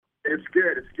It's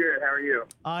good. It's good. How are you?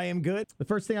 I am good. The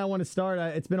first thing I want to start,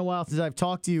 it's been a while since I've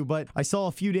talked to you, but I saw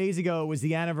a few days ago it was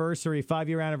the anniversary,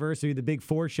 5-year anniversary of the Big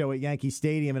Four show at Yankee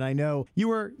Stadium, and I know you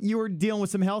were dealing with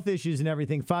some health issues and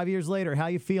everything. 5 years later, how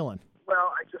you feeling?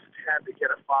 Well, I just had to get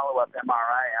a follow-up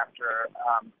MRI after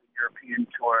the European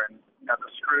tour, and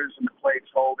the screws and the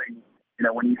plates holding.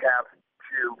 When you have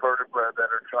two vertebrae that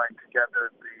are joined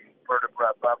together, the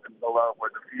vertebra above and below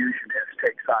where the fusion is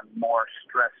takes on more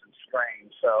stress and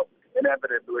strain. So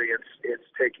inevitably, it's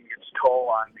taking its toll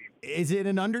on me. Is it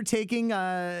an undertaking,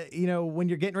 when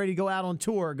you're getting ready to go out on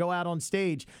tour, go out on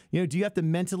stage? Do you have to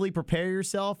mentally prepare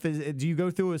yourself? Do you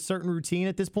go through a certain routine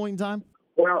at this point in time?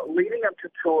 Well, leading up to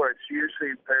tour, it's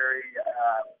usually very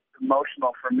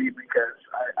emotional for me because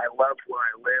I love where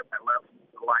I live. I love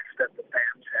the life that the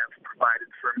fans have provided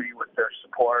for me with their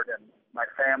support, and my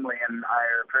family and I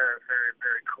are very, very,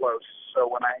 very close. So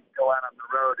when I go out on the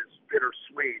road, it's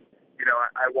bittersweet.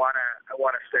 I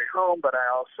wanna stay home, but I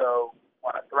also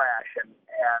want to thrash, and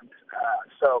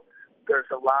so there's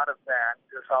a lot of that.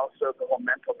 There's also the whole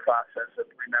mental process of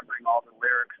remembering all the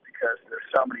lyrics because there's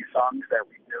so many songs that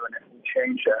we do, and if we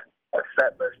change a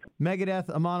set list. Megadeth,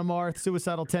 Amon Amarth,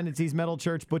 Suicidal Tendencies, Metal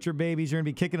Church, Butcher Babies. You're going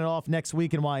to be kicking it off next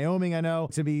week in Wyoming, I know.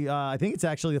 It's going to be, I think it's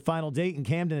actually the final date in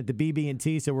Camden at the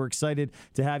BB&T, so we're excited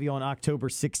to have you on October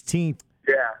 16th.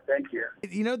 Yeah, thank you.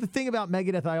 The thing about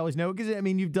Megadeth I always know, because,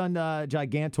 you've done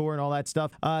Gigantour and all that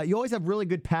stuff. You always have really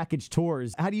good package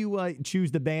tours. How do you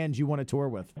choose the bands you want to tour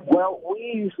with? Well,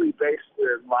 we usually base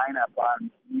the lineup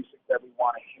on music that we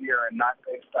want to hear and not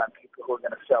based on people who are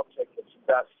going to sell tickets.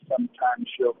 Thus, sometimes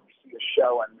you'll see a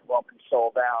show and it won't be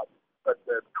sold out, but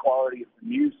the quality of the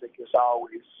music is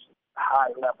always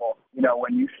high level.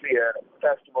 When you see a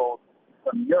festival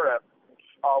from Europe, it's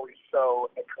always so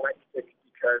eclectic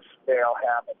because they'll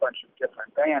have a bunch of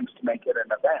different bands to make it an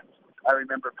event. I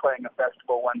remember playing a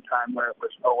festival one time where it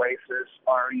was Oasis,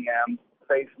 REM,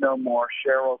 Faith No More,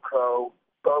 Sheryl Crow,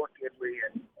 Bo Diddley,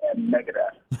 and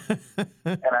Megadeth.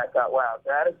 And I thought, wow,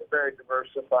 that is a very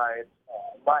diversified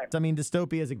lineup.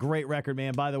 Dystopia is a great record,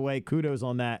 man. By the way, kudos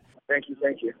on that. Thank you.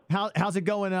 How's it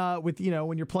going with,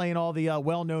 when you're playing all the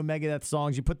well-known Megadeth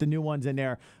songs, you put the new ones in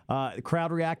there, the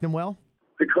crowd reacting well?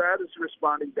 The crowd is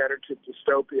responding better to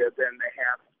Dystopia than they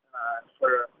have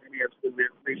for any of the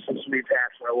releases we've had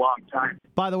for a long time.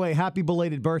 By the way, happy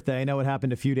belated birthday. I know it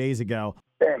happened a few days ago.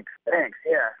 Thanks,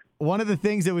 yeah. One of the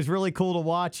things that was really cool to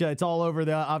watch, it's all over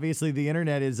obviously the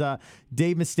internet, is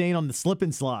Dave Mustaine on the slip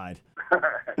and slide. Yeah,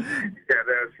 that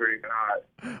was pretty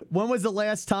hot. When was the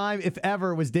last time, if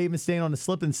ever, was Dave Mustaine on the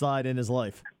slip and slide in his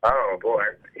life? Oh, boy.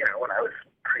 When I was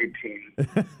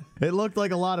preteen. It looked like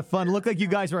a lot of fun. It looked like you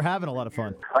guys were having a lot of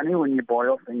fun. Funny when you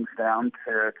boil things down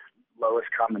to its lowest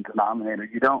common denominator.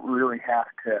 You don't really have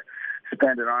to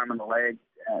spend an arm and a leg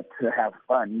to have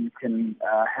fun. You can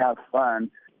have fun,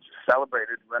 celebrate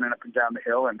it, running up and down the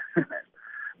hill, and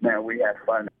man, we had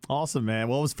fun. Awesome, man.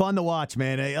 Well, it was fun to watch,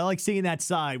 man. I like seeing that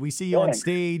side. We see you on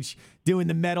stage doing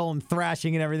the metal and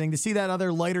thrashing and everything. To see that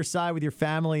other lighter side with your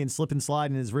family and slip and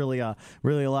sliding is really a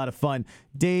lot of fun.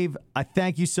 Dave, I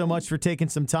thank you so much for taking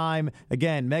some time.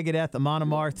 Again, Megadeth, Amon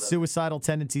Amarth, Suicidal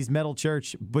Tendencies, Metal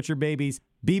Church, Butcher Babies,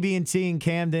 BB&T in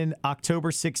Camden,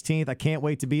 October 16th. I can't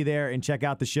wait to be there and check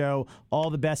out the show. All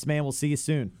the best, man. We'll see you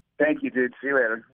soon. Thank you, dude. See you later.